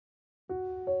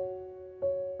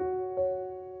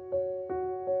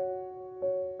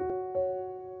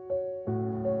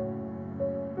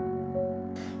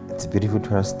It's beautiful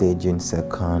Thursday, June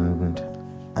 2nd,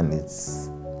 and it's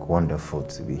wonderful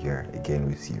to be here again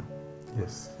with you.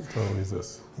 Yes, it always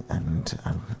is. And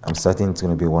I'm certain it's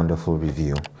going to be a wonderful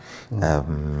review.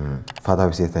 Father,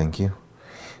 we say thank you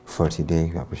for today.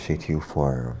 We appreciate you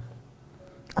for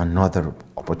another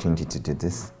opportunity to do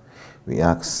this. We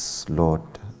ask, Lord,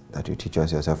 that you teach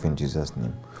us yourself in Jesus'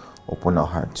 name. Open our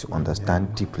hearts to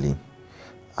understand deeply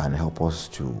and help us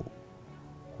to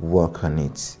work on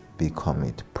it, become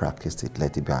it, practice it,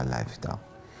 let it be our lifestyle.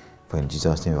 For in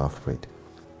Jesus' name we have prayed.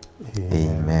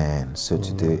 Amen. So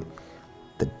today,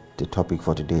 the topic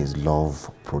for today is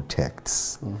love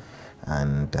protects.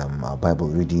 And our Bible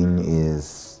reading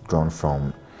is drawn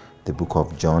from the book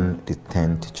of John, the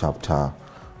 10th chapter,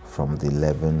 from the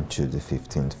 11th to the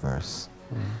 15th verse.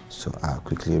 So I'll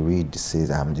quickly read. It says,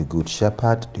 I am the good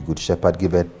shepherd. The good shepherd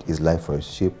giveth his life for his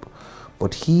sheep.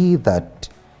 But he that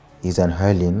is an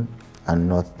hireling, and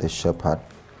not the shepherd,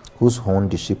 whose own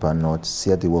the sheep are not,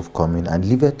 seeth the wolf coming, and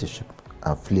leaveth the sheep,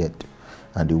 and fleeth.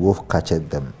 And the wolf catcheth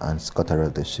them, and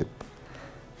scattereth the sheep.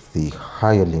 The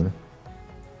hireling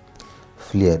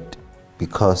fleeth,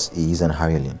 because he is an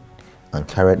hireling, and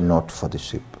careth not for the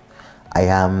sheep. I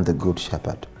am the good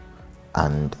shepherd,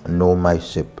 and know my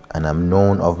sheep, and am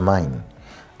known of mine.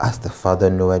 As the Father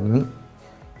knoweth me,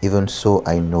 even so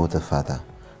I know the Father,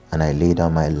 and I lay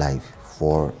down my life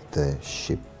for the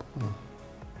sheep.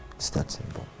 It's that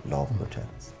simple. Love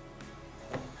protects.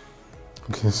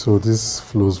 Okay, so this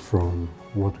flows from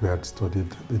what we had studied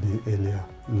the day earlier,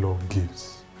 love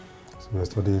gives. So we're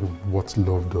studying what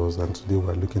love does, and today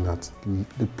we're looking at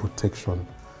the protection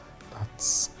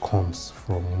that comes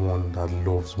from one that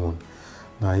loves one.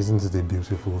 Now, isn't it a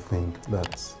beautiful thing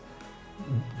that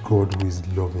God, who is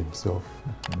love himself,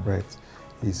 right,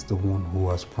 is the one who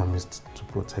has promised to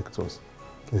protect us.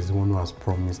 He's the one who has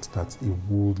promised that he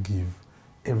will give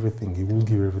everything. He will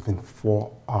give everything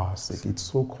for our sake. It's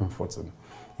so comforting,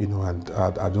 you know. And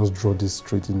I just draw this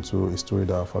straight into a story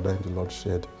that our Father in the Lord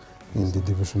shared in the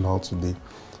devotional today.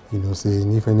 You know,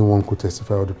 saying if anyone could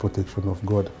testify of the protection of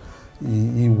God,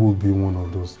 he will be one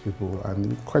of those people.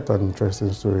 And quite an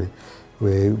interesting story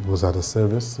where he was at a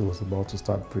service. He was about to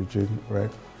start preaching,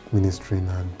 right, ministering,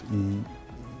 and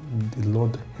the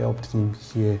Lord helped him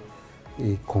hear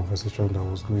a conversation that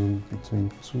was going between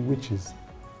two witches,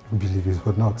 believe it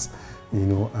or not, you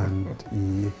know,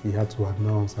 and he had to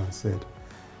announce and said,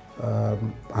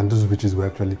 and those witches were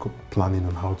actually planning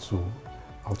on how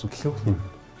to kill him,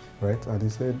 right? And he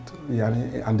said, yeah,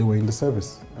 and they were in the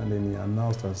service, and then he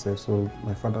announced and said, so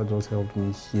my Father just helped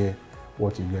me hear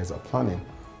what you guys are planning,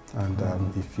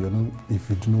 and if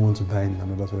you do not want to die in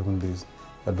another 7 days,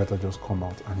 I'd better just come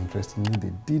out. And interestingly,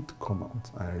 they did come out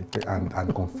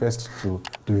and confessed to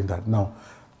doing that. Now,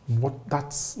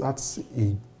 that's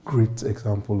a great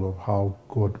example of how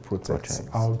God protects.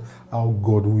 How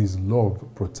God, who is love,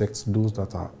 protects those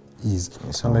that are his.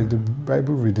 And like the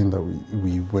Bible reading that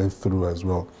we went through as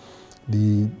well,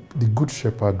 the good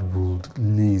shepherd would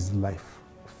lay his life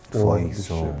for his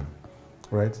sheep,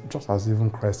 right? Just as even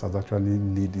Christ has actually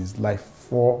laid his life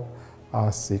for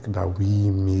our sake, that we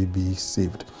may be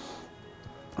saved.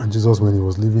 And Jesus, when he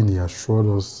was living, he assured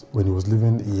us,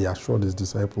 he assured his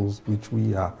disciples, which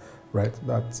we are, right,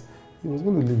 that he was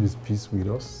going to leave his peace with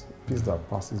us, peace that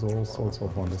passes all sorts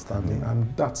of understanding,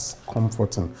 and that's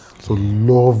comforting. So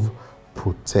love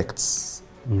protects.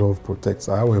 Love protects.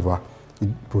 However,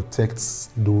 it protects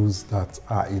those that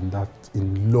are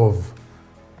in love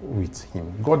with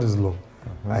him. God is love,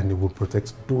 and he will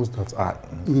protect those that are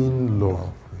in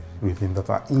love with him, that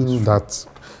are in that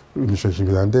relationship.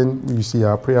 And then you see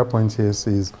our prayer point here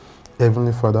says,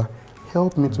 Heavenly Father,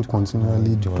 help me to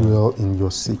continually dwell in your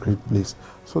secret place,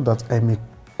 so that I may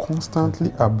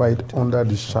constantly abide under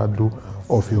the shadow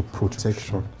of your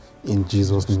protection, in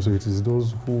Jesus' name. So it is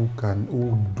those who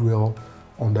dwell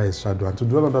under his shadow. And to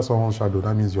dwell under someone's shadow,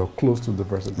 that means you're close to the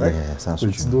person, right? Yes, that's so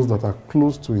it's those that are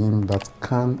close to him that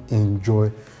can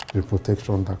enjoy the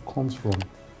protection that comes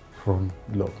from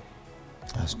love.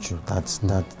 That's true. That's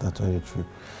very true.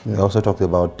 Yeah. We also talked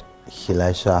about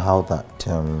Elisha, how that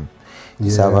the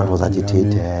servant was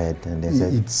agitated, and they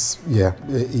said,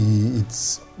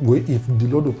 if the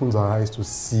Lord opens our eyes to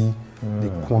see the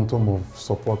quantum of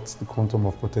support, the quantum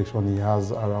of protection he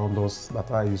has around us that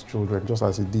are his children, just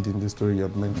as he did in this story you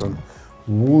had mentioned,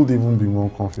 we would even be more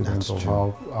confident of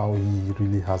how he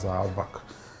really has our back.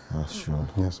 That's true.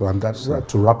 Yeah. So, and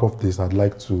to wrap up this, I'd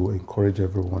like to encourage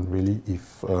everyone, really,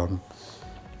 if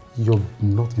you're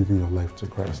not giving your life to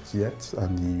Christ yet,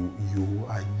 and you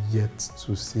are yet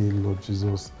to say, Lord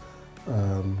Jesus,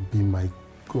 be my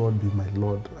God, be my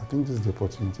Lord, I think this is the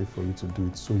opportunity for you to do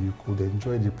it, so you could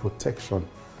enjoy the protection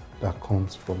that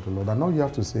comes from the Lord. And all you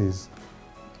have to say is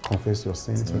confess your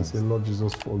sins and say, Lord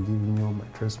Jesus, forgive me all my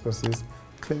trespasses.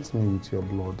 Cleanse me with your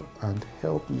blood and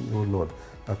help me, O Lord,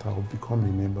 that I will become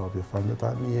a member of your family,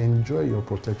 that I may enjoy your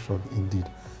protection indeed.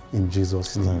 In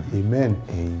Jesus' name. Amen.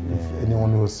 Amen. If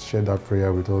anyone who has shared that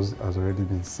prayer with us has already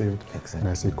been saved, and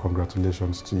I say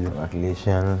congratulations to you.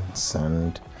 Congratulations,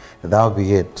 and that'll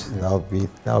be it. Yeah.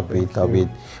 That'll be it.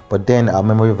 But then our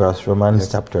memory verse,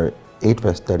 Romans chapter 8,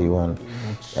 verse 31.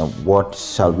 And what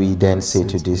shall we then say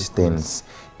to these things?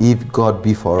 If God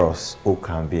be for us, who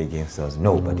can be against us?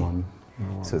 Nobody. No one.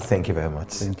 So thank you very much.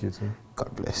 Thank you too.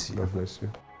 God bless you. God bless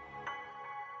you.